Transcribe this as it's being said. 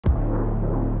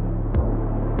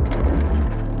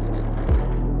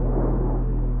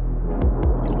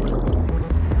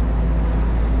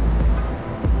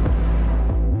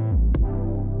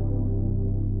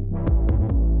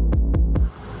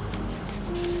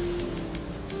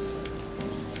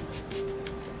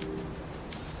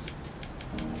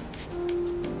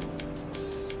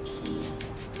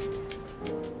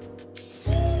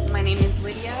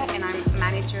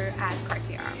manager at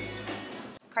Cartier Arms.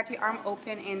 Cartier Arms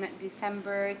opened in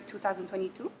December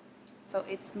 2022, so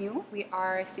it's new. We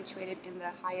are situated in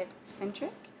the Hyatt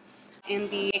Centric, in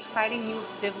the exciting new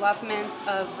development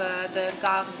of the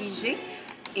Gare Viger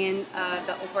in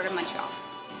the Port of Montreal.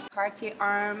 Cartier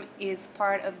Arms is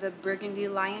part of the Burgundy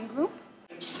Lion Group.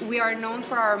 We are known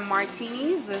for our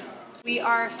martinis. We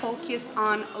are focused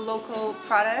on local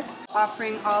product,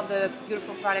 offering all the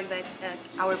beautiful product that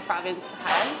our province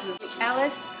has.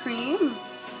 LS Cream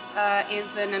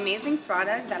is an amazing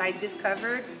product that I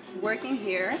discovered working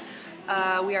here.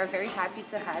 We are very happy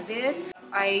to have it.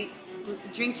 I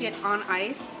drink it on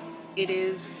ice. It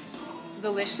is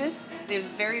delicious. It is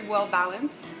very well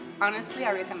balanced. Honestly,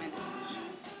 I recommend it.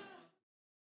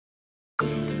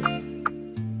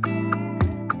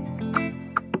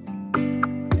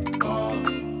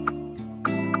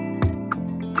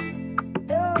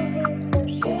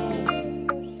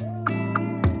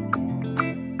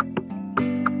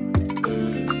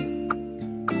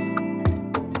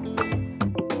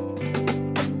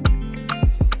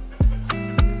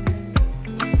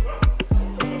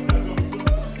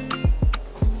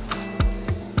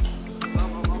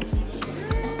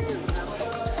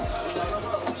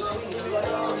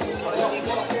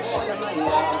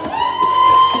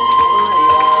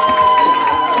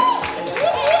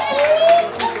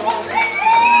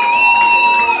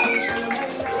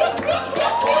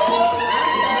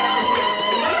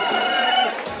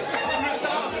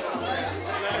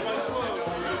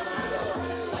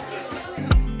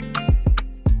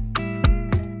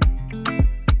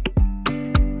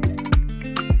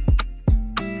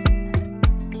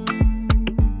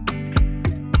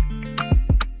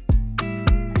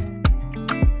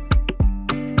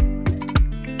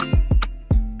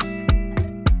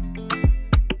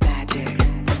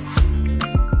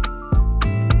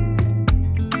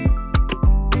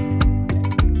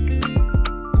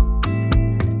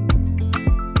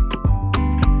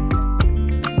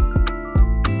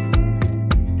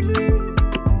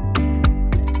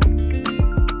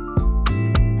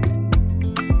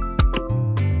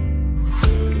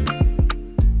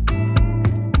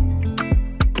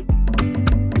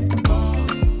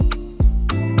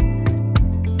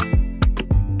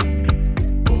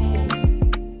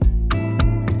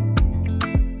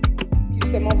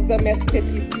 Merci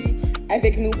d'être ici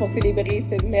avec nous pour célébrer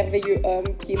ce merveilleux homme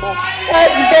qui est mon husband.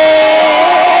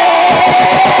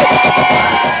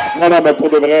 Non, mais pour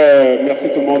de vrai, merci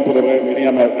tout le monde, pour de vrai,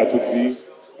 Myriam a tout dit.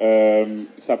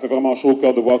 Ça fait vraiment chaud au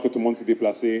cœur de voir que tout le monde s'est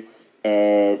déplacé.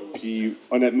 Puis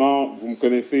honnêtement, vous me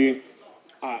connaissez,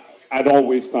 I don't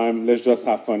waste time, let's just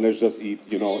have fun, let's just eat,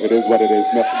 you know, it is what it is.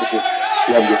 Merci beaucoup.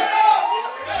 Love you.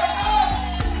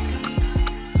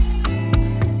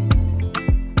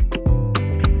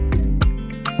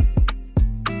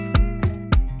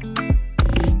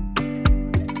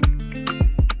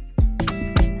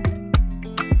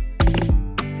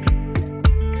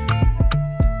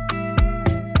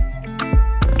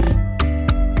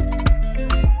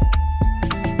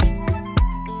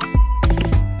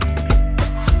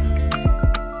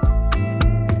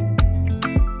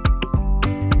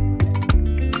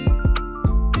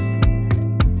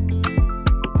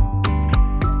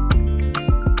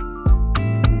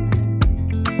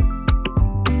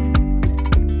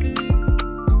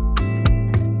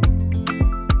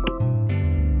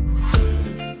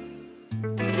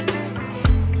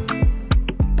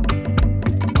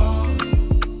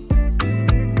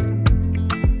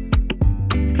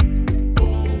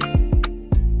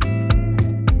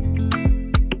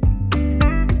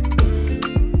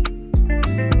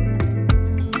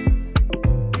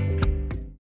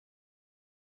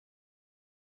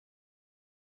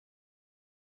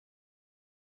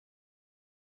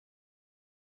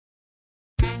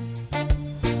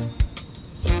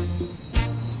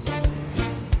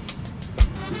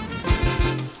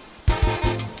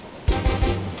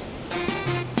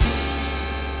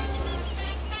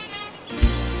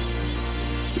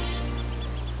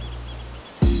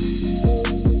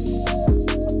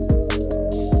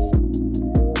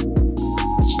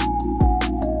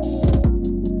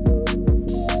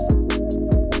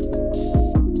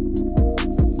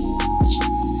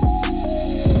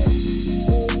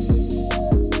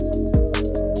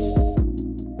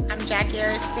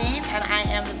 And I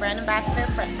am the brand ambassador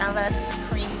for LS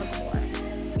Cream Liqueur.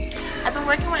 I've been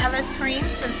working with LS Cream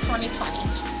since 2020.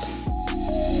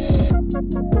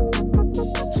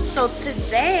 So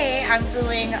today I'm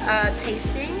doing a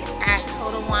tasting at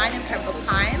Total Wine in Pembroke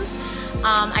Pines.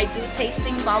 I do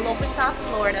tastings all over South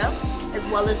Florida, as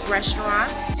well as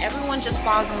restaurants. Everyone just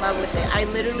falls in love with it. I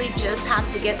literally just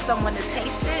have to get someone to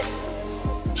taste it.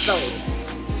 So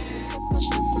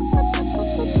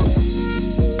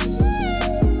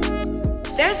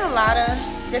There's a lot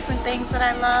of different things that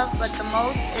I love, but the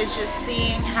most is just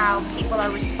seeing how people are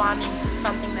responding to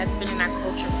something that's been in our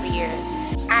culture for years.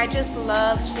 I just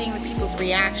love seeing the people's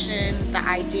reaction, the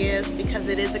ideas, because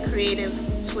it is a creative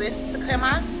twist to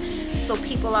cremas. So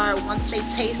people are, once they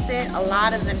taste it, a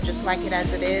lot of them just like it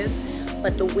as it is,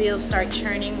 but the wheels start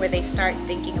churning where they start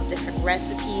thinking of different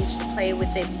recipes to play with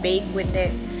it, bake with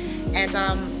it, and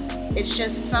it's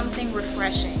just something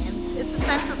refreshing. It's a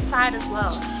sense of pride as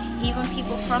well. Even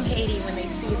people from Haiti, when they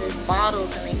see these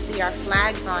bottles and they see our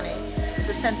flags on it, it's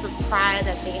a sense of pride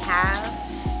that they have,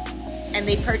 and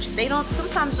they purchase. They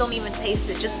sometimes don't even taste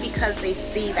it just because they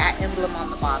see that emblem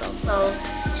on the bottle. So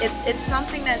it's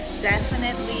something that's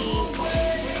definitely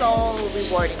so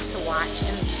rewarding to watch,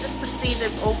 and just to see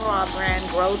this overall brand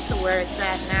grow to where it's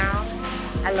at now,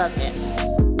 I love it.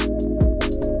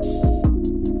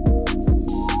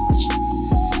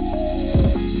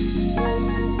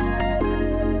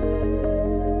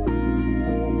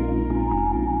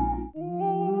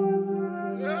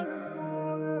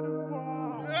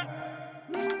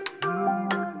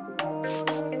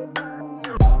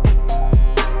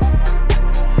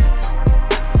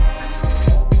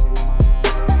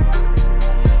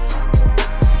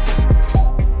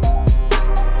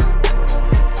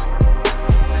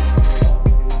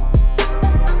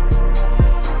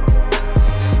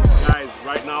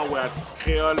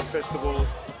 Festival,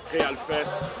 Creole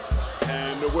Fest,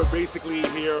 and we're basically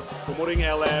here promoting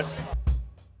LS.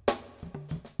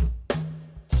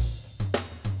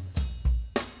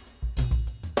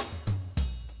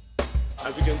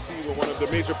 As you can see, we're one of the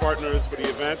major partners for the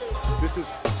event. This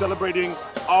is celebrating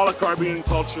all of Caribbean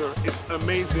culture. It's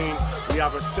amazing. We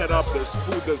have a setup, there's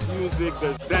food, there's music,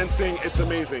 there's dancing. It's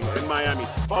amazing in Miami.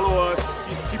 Follow us,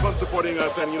 keep on supporting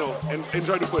us, and and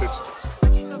enjoy the footage.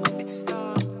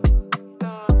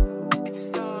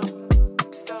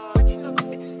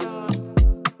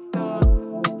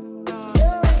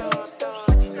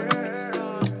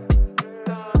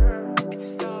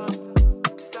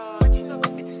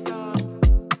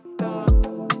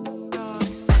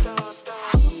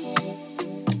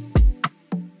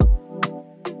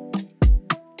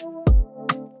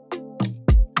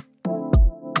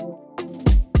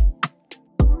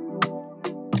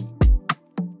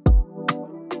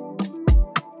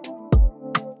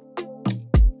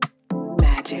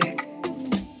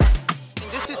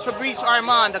 Fabrice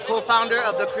Armand, the co-founder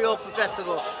of the Creole Food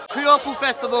Festival. Creole Food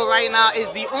Festival right now is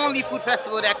the only food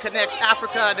festival that connects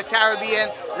Africa, the Caribbean,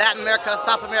 Latin America,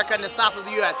 South America, and the south of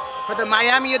the US. For the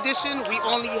Miami edition, we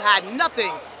only had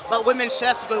nothing but women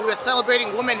chefs because we were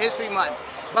celebrating Women's History Month.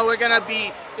 But we're gonna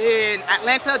be in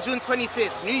Atlanta, June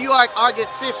 25th, New York,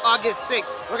 August 5th, August 6th.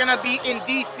 We're gonna be in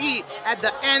DC at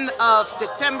the end of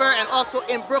September, and also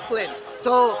in Brooklyn.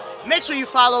 So make sure you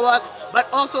follow us, but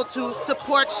also to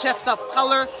support chefs of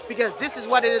color, because this is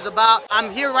what it is about. I'm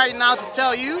here right now to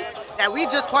tell you that we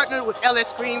just partnered with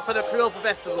LS Cream for the Creole Food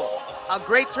Festival. A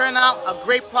great turnout, a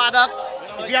great product.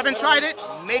 If you haven't tried it,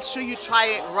 make sure you try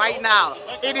it right now.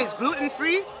 It is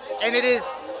gluten-free, and it is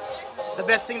the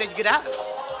best thing that you could have.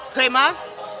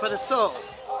 Cremas for the soul.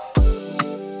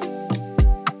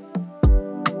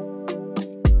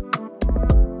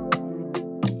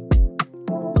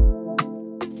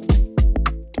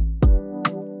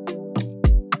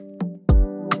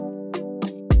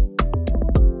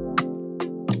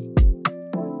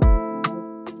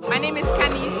 My name is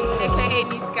Canis, aka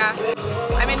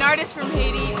Niska. I'm an artist from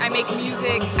Haiti. I make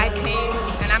music, I paint,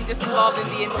 and I'm just involved in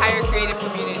the entire creative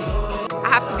community. I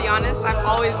have to be honest, I've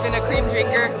always been a cream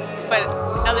drinker, but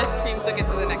LS Cream took it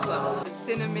to the next level. The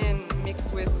cinnamon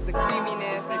mixed with the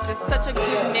creaminess, it's just such a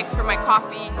good mix for my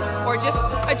coffee, or just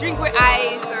a drink with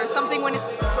ice, or something when it's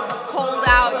cold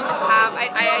out, you just have.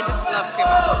 I just love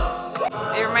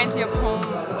cremas. It reminds me of home,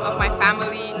 of my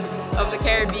family, of the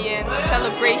Caribbean, of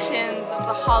celebrations, of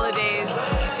the holidays.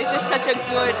 It's just such a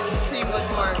good cream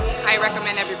liqueur. I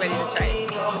recommend everybody to try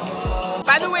it.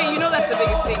 By the way, you know that's the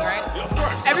biggest thing, right? Yeah, of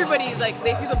course. Everybody's like,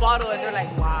 they see the bottle and they're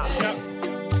like, wow. Yeah.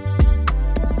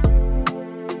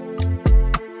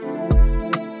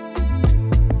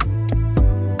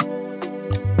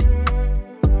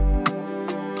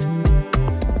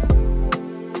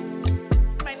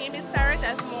 My name is Sarah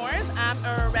Desmours. I'm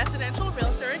a residential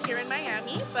realtor here in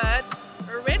Miami, but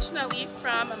originally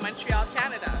from Montreal,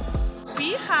 Canada.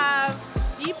 We have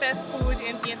the best food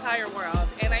in the entire world,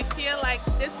 and I feel like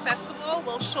this festival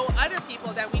will show other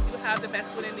people that we do have the best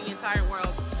food in the entire world.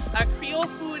 Creole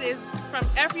food is from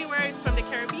everywhere. It's from the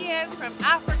Caribbean, from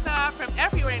Africa, from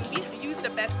everywhere, and we use the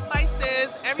best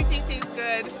spices. Everything tastes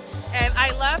good, and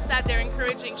I love that they're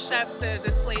encouraging chefs to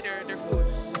display their food.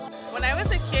 When I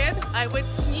was a kid, I would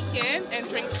sneak in and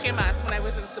drink cremas when I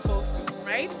wasn't supposed to,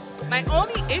 right? My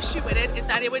only issue with it is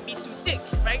that it would be too thick,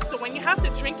 right? So when you have to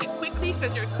drink it quickly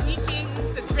because you're sneaking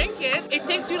to drink it, it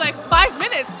takes you like 5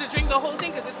 minutes to drink the whole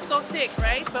thing because it's so thick,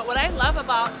 right? But what I love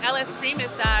about LS Cream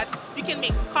is that you can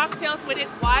make cocktails with it.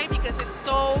 Why? Because it's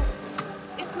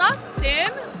not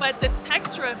thin, but the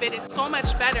texture of it is so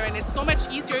much better and it's so much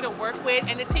easier to work with,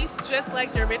 and it tastes just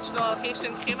like the original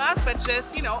Haitian cremas, but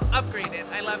just, you know, upgraded.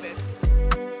 I love it.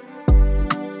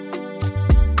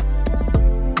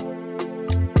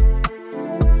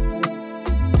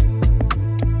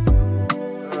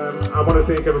 I want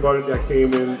to thank everybody that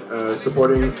came in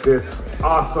supporting this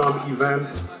awesome event.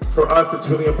 For us, it's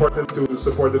really important to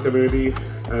support the community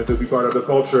and to be part of the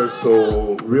culture.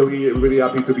 So really, really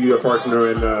happy to be a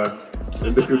partner in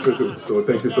the future too. So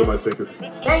thank you so much. Thank you.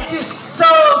 Thank you so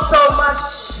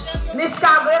much,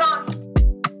 Niska.